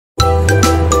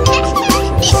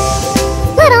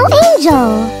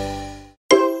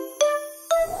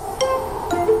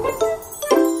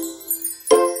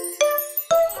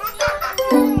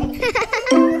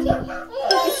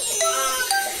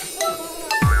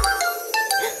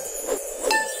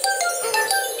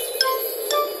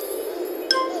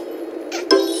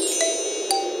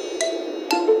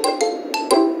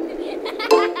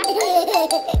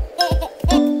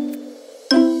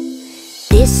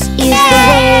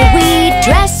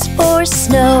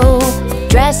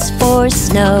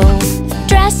snow.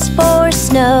 Dress for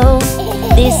snow.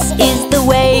 This is the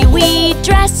way we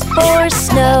dress for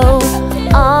snow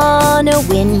on a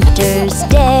winter's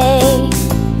day.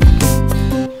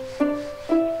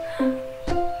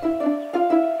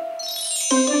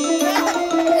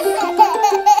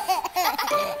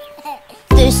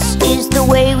 This is the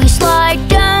way we slide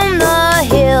down the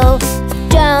hill,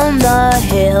 down the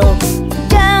hill,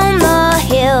 down the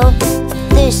hill.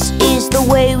 This is the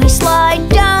way we slide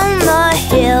down the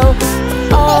hill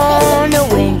on a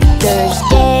winter's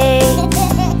day.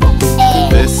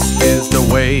 This is the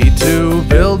way to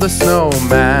build a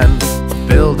snowman,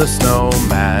 build a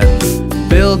snowman,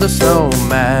 build a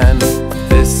snowman.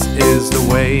 This is the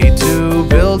way to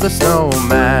build a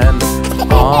snowman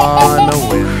on a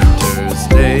winter's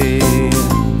day.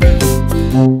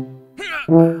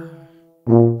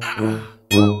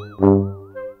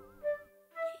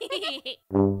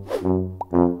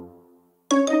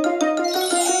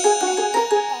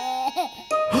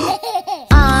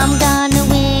 I'm gonna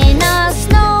win a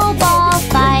snowball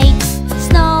fight,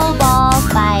 snowball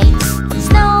fight,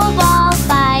 snowball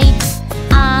fight.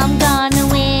 I'm gonna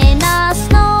win a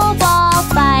snowball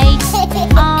fight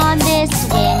on this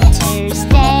winter's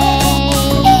day.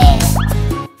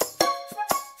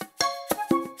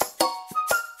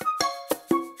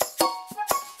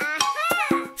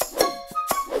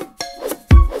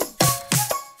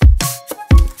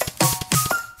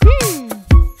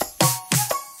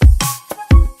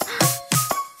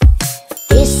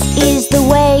 This is the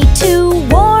way to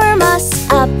warm us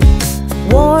up,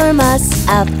 warm us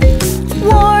up,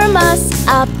 warm us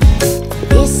up.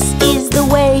 This is the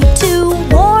way to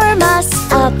warm us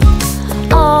up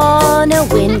on a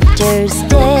winter's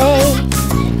day.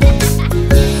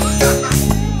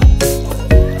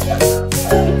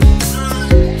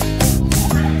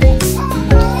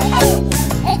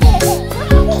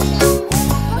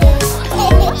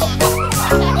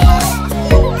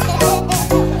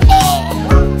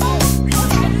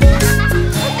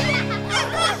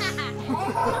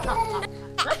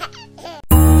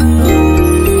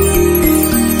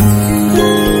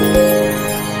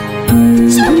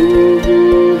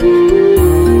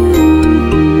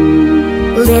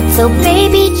 Little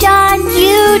baby John,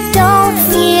 you don't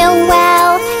feel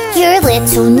well. Your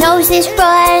little nose is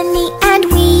runny and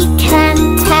we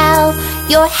can tell.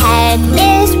 Your head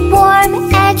is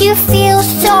warm and you feel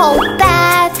so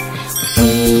bad.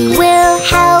 We will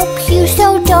help you,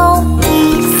 so don't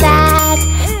be sad.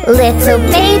 Little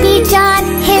baby John,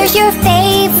 here's your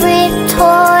favorite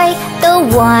toy, the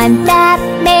one that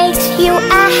makes you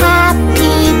a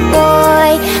happy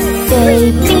boy.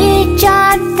 Baby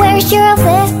John, where's your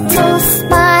little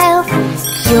smile?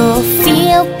 You'll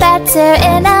feel better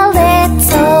in a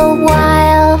little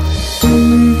while.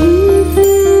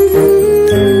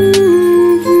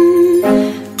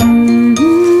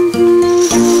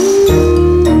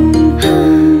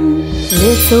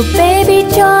 Little baby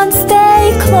John,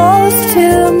 stay close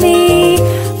to me.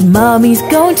 Mommy's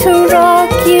going to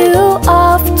rock you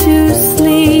off to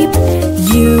sleep.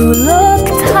 You look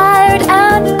tired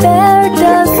and Bear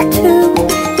does too.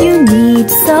 You need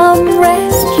some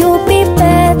rest, you'll be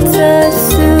better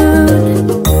soon.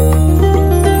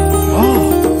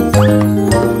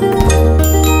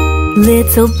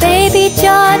 Little baby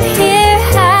John, here,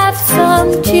 have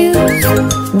some juice.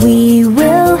 We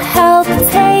will help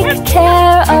take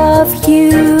care of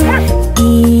you.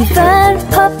 Even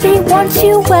Puppy wants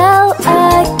you well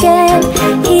again.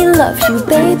 He loves you,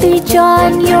 baby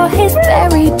John, you're his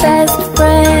very best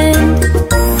friend.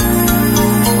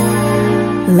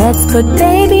 Let's put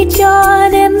baby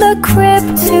John in the crib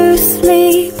to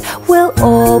sleep. We'll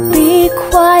all be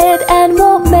quiet and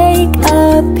won't make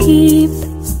a peep.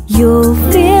 You'll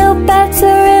feel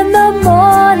better in the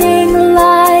morning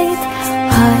light.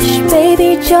 Hush,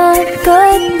 baby John,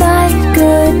 good night,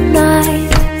 good night.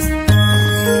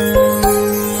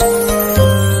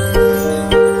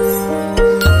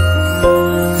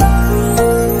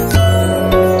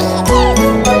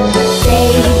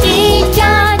 Baby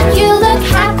John, you look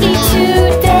happy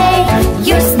today.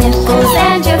 Your sniffles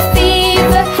and your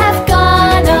fever have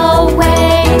gone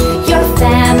away. Your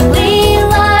family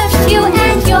loves you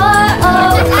and you're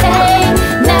okay.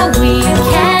 Now we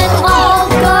can all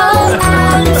go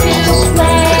out to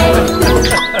play.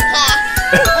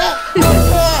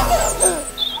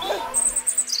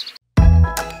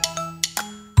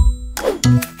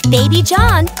 Baby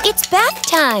John, it's bath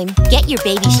time. Get your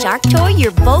baby shark toy,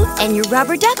 your boat, and your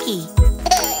rubber ducky.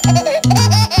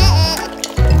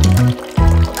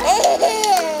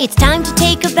 It's time to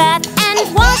take a bath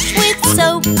and wash with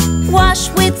soap. Wash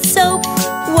with soap.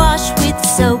 Wash with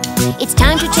soap. It's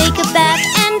time to take a bath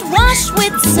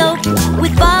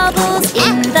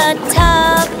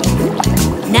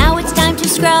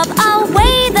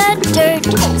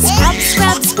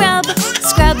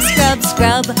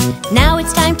scrub. Now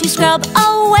it's time to scrub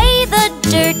away the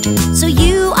dirt, so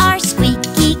you are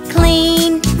squeaky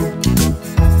clean.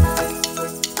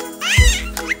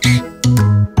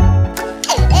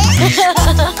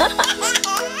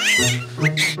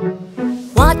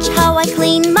 Watch how I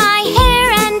clean my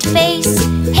hair and face,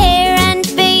 hair and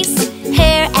face,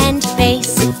 hair and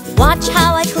face. Watch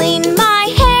how I clean my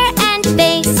hair and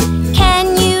face.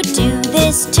 Can you do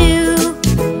this too?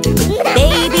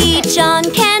 Baby John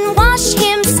can wash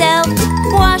himself,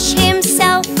 wash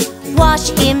himself, wash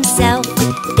himself.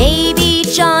 Baby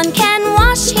John can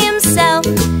wash himself,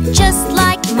 just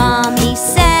like Mommy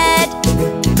said.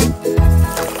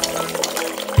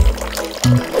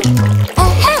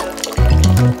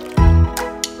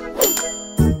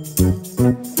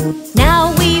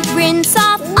 Now we rinse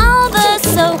off all the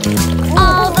soap,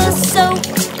 all the soap,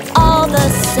 all the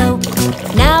soap.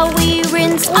 Now we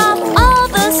rinse off all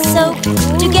the soap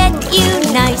to get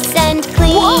you nice and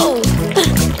clean. Whoa.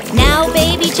 Now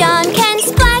Baby John can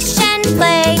splash and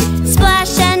play,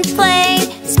 splash and play,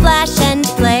 splash and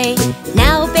play.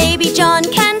 Now Baby John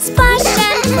can splash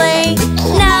and play,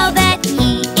 now that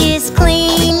he is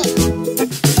clean.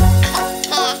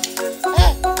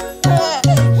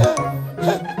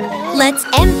 Let's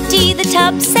empty the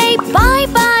tub, say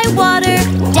bye-bye water,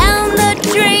 down the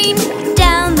drain,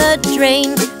 down the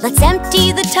drain. Let's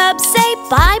empty the tub, say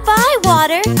bye-bye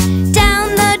water,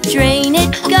 down the drain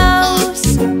it goes.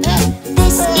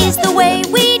 This is the way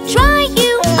we dry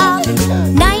you off,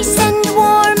 nice and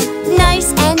warm,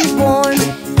 nice and warm.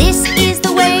 This is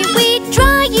the way we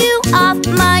dry you off,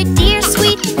 my dear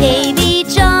sweet Baby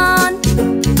John.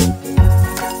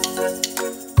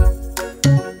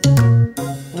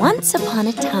 Once upon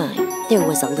a time, there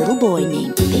was a little boy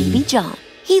named Baby John.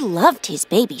 He loved his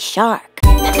baby shark.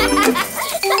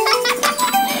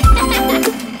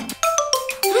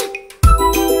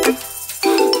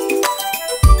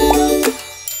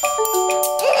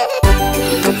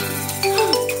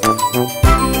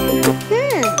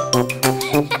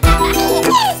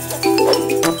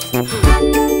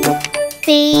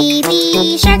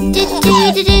 Baby shark do do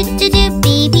do do do do.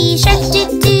 Baby shark do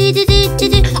do do do do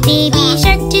do. Baby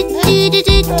shark do do do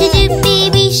do do do.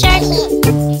 Baby shark.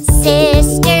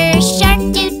 Sister shark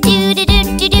do do do do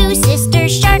do do. Sister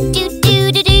shark do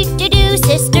do do do do do.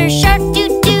 Sister shark do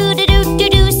do do do do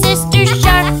do. Sister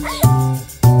shark.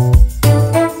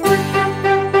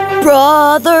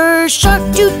 Brother shark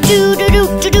do do do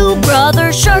do do do.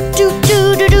 Brother shark do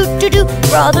do do do do do.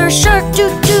 Brother shark do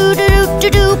do do do do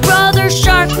do. Brother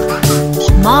shark.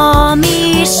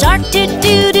 Mommy shark do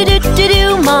do do do do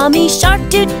do. Mommy shark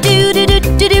do do do do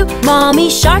do do. Mommy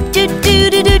shark do do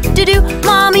do do do do.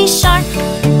 Mommy shark.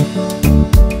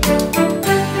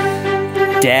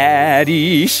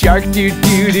 Daddy shark do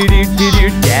do do do do do.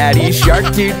 Daddy shark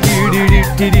do do do do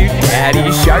do do.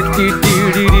 Daddy shark do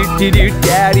do do do do do.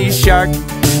 Daddy shark.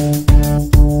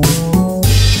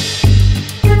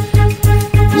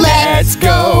 Let's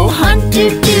go hunt do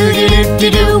do do do do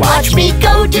do. Watch me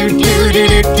go do do do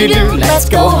do do do. Let's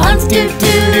go hunt do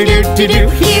do do do do do.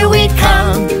 Here we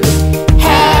come.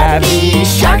 Happy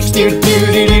sharks do do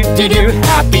do do do do.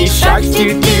 Happy sharks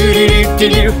do do do do do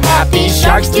do. Happy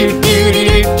sharks do do do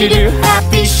do do do.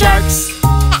 Happy sharks.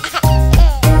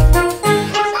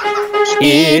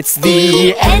 It's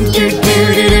the end do do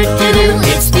do do do do.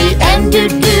 It's the end do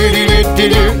do do do do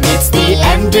do. It's the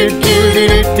end do do do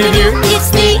do do do. It's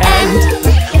the end.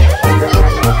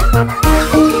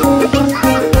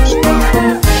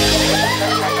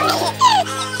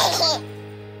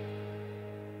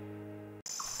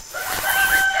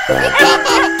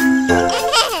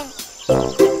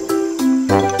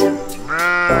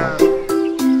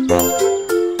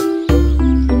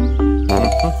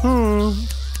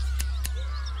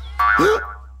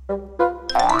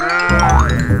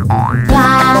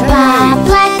 Baa Baa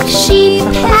Black Sheep,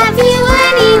 have you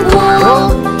any wool?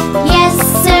 Yes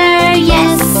sir,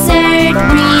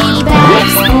 3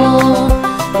 bags full.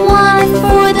 1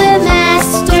 for the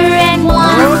master and 1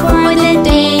 for the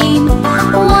dame.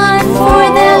 1 for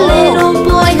the little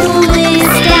boy who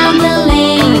lives down the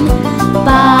lane.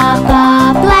 Baa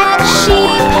Baa Black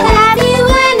Sheep, have you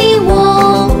any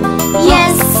wool?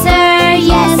 Yes sir,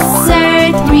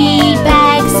 3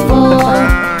 bags full.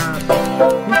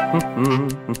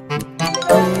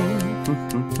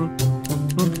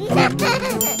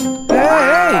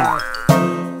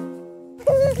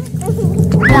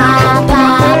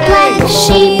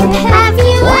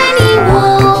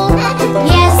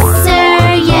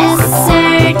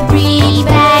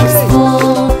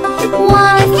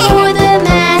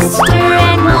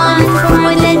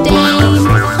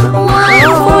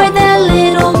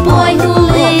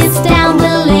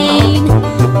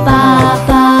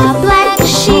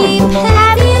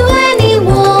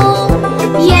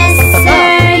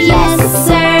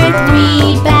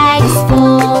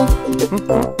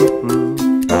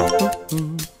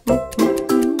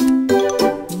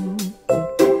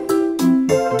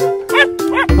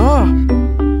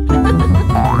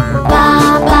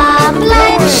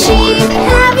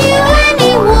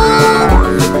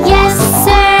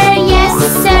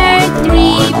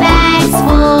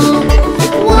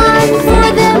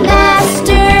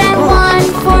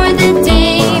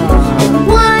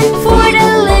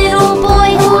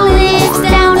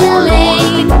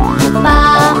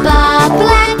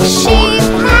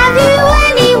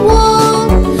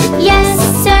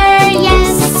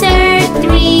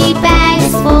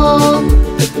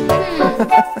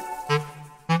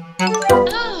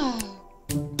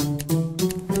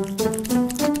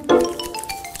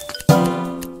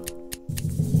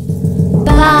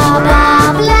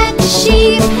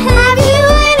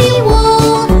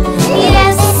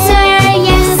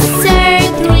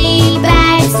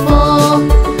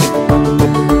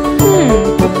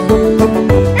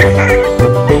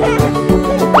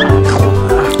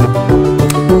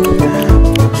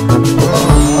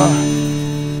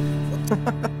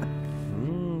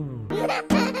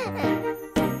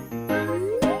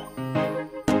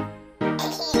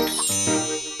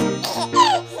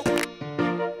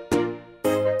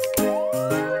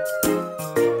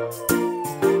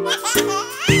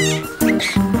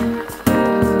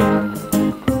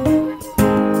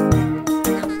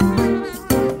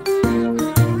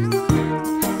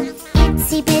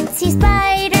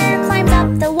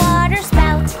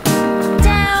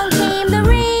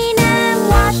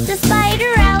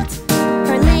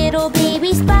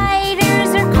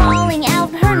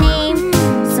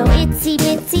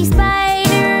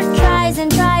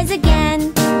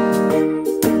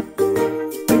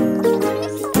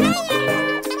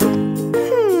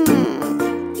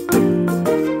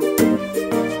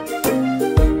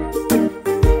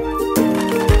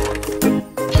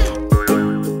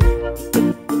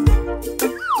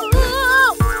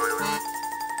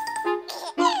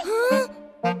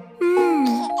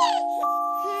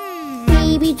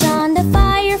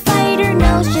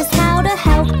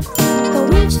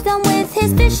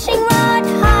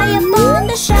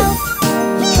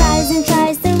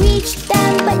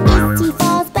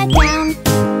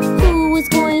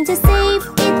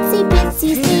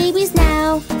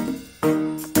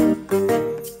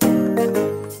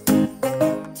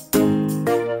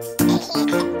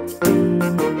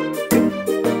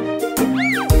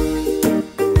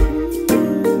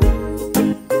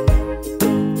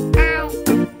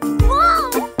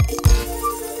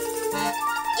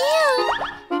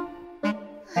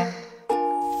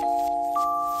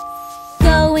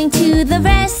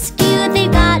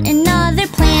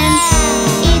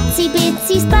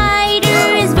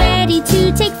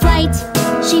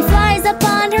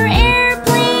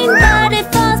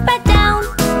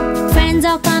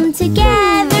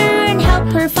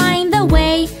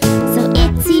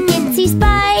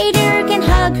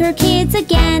 her kids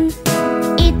again.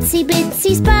 Itsy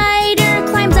Bitsy spider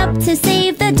climbs up to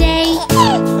save the day.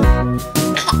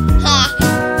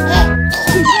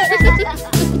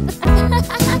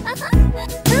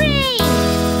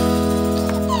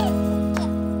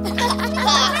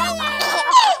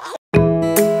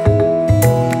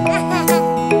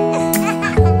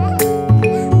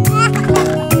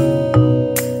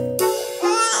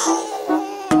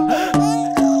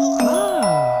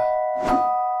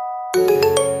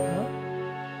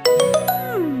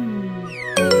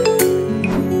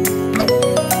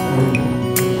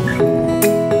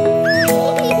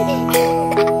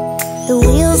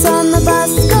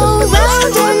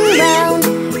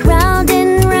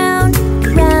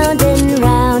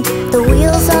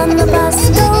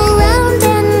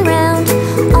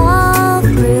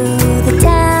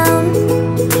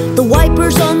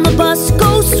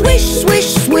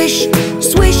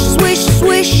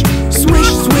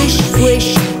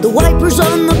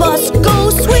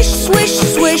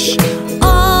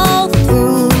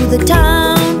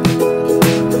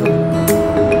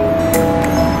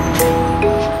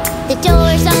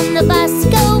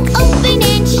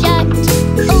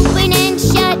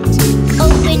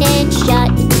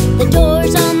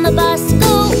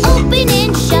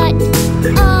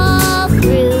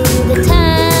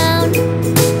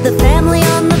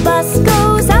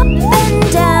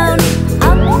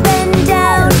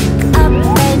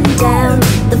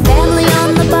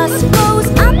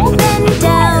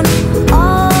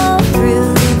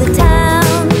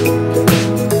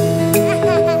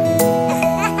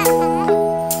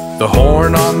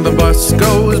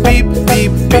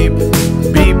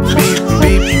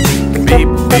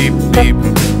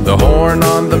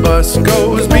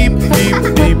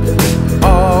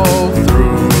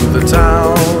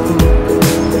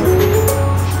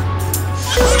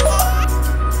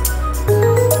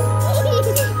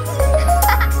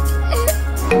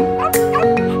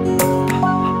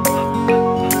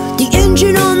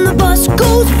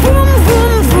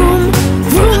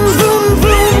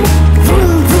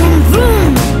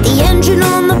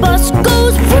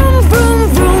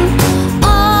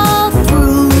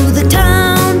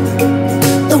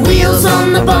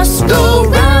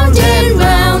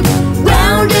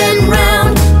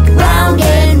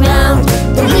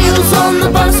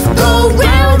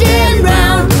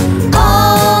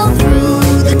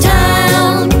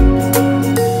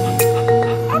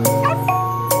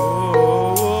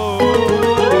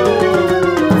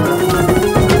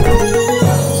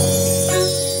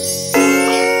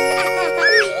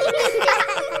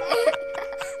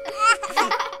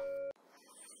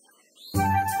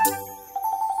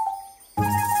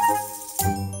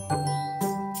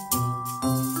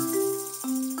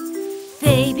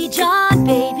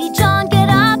 Baby John, get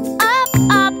up, up,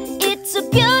 up. It's a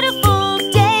beautiful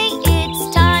day,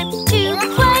 it's time to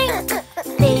play.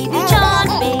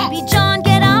 Baby John,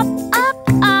 get up, up,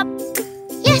 up.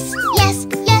 Yes, yes,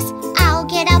 yes, I'll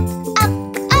get up, up,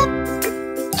 up.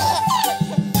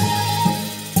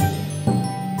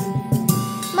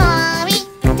 Mommy,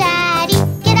 Daddy,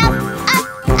 get up, up,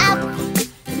 up.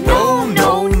 No,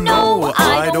 no, no,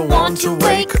 I don't want to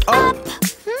wake up.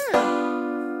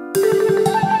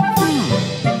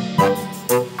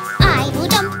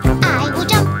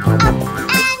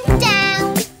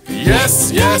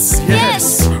 Yes,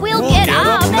 yes, we'll get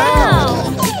up now.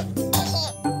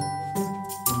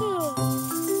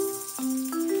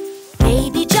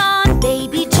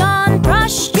 Baby John,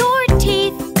 brush your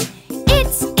teeth.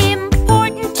 It's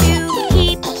important to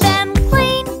keep them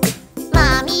clean.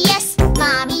 Mommy, yes,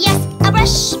 I'll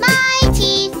brush my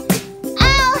teeth.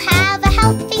 I'll have a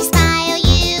healthy smile,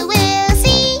 you will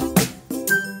see.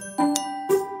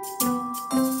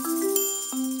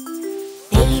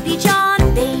 Baby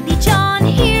John,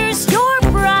 here's your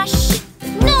brush.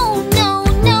 No,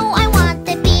 I want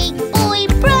the big boy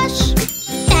brush.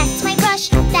 That's my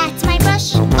brush,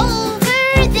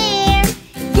 over there.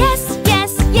 Yes,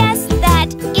 that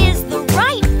is the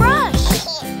right brush.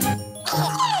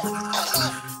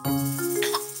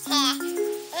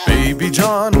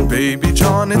 Baby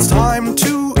John, it's time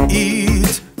to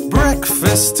eat.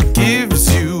 Breakfast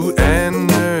gives you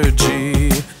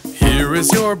energy. Here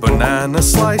is your banana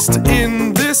sliced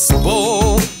in this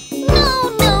bowl.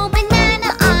 No,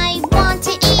 banana, I want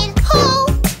to eat whole.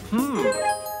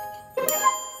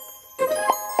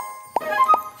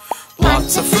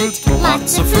 Lots of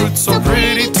fruit, so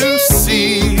pretty to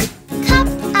see. Cup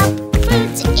up,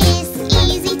 fruit is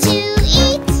easy to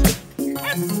eat.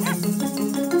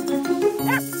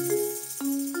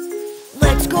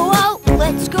 Let's go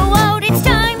out, it's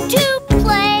time to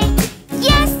play.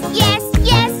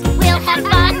 Yes, we'll have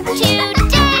fun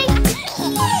today.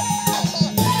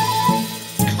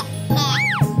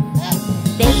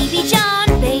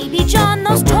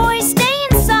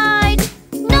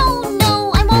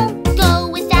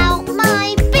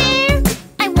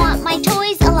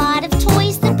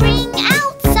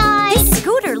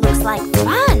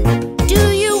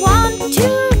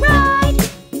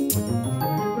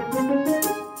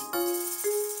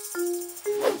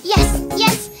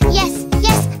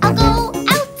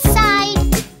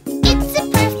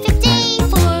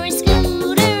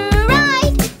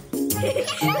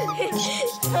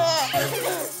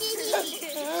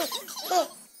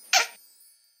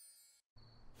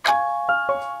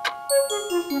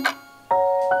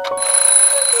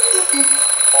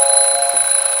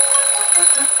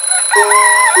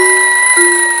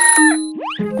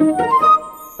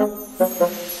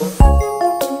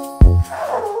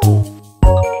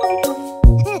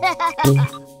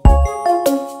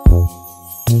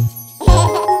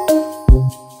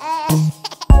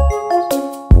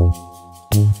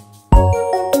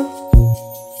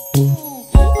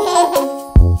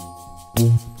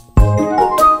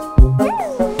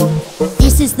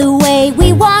 way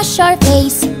we wash our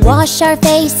face. Wash our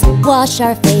face, wash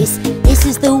our face. This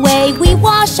is the way we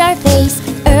wash our face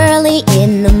early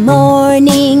in the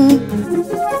morning.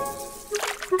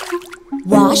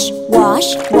 Wash,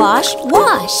 wash, wash,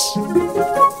 wash.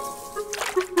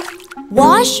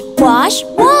 Wash, wash,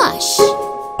 wash.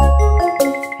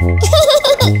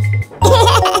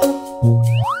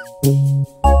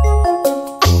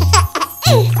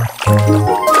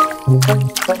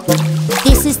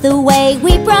 This is the way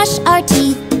we brush our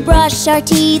teeth. Brush our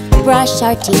teeth, brush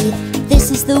our teeth.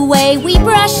 This is the way we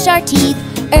brush our teeth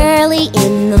early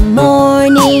in the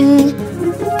morning.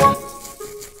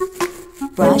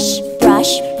 Brush,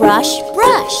 brush, brush,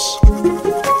 brush.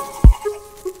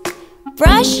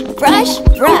 Brush, brush,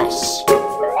 brush.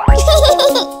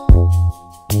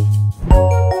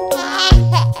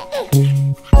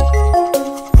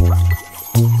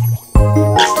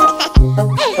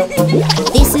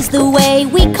 This is the way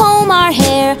we comb our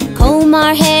hair. Comb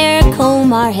our hair,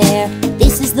 comb our hair.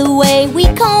 This is the way we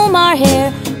comb our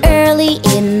hair early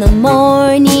in the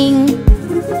morning.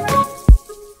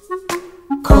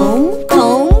 Comb,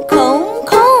 comb, comb,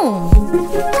 comb.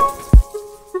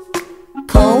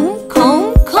 Comb,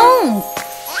 comb, comb.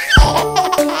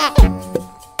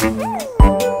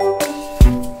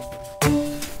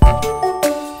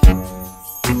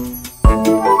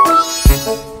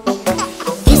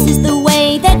 This is the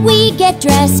way that we get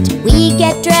dressed. We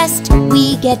get dressed,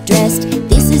 we get dressed.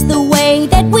 This is the way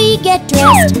that we get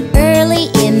dressed early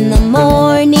in the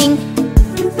morning.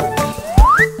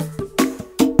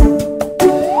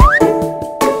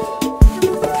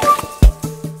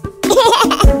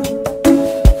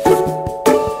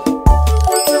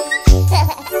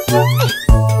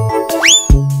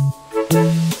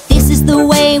 This is the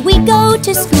way we go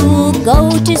to school. Go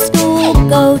to school,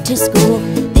 go to school.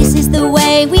 This is the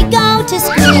way we go to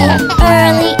school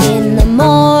early in the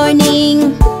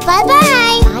morning.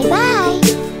 Bye-bye. Bye-bye.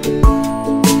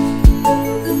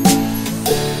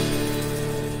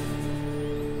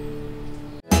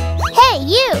 Hey,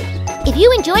 you! If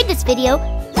you enjoyed this video,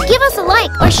 give us a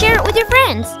like or share it with your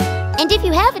friends. And if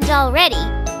you haven't already,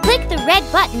 click the red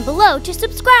button below to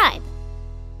subscribe.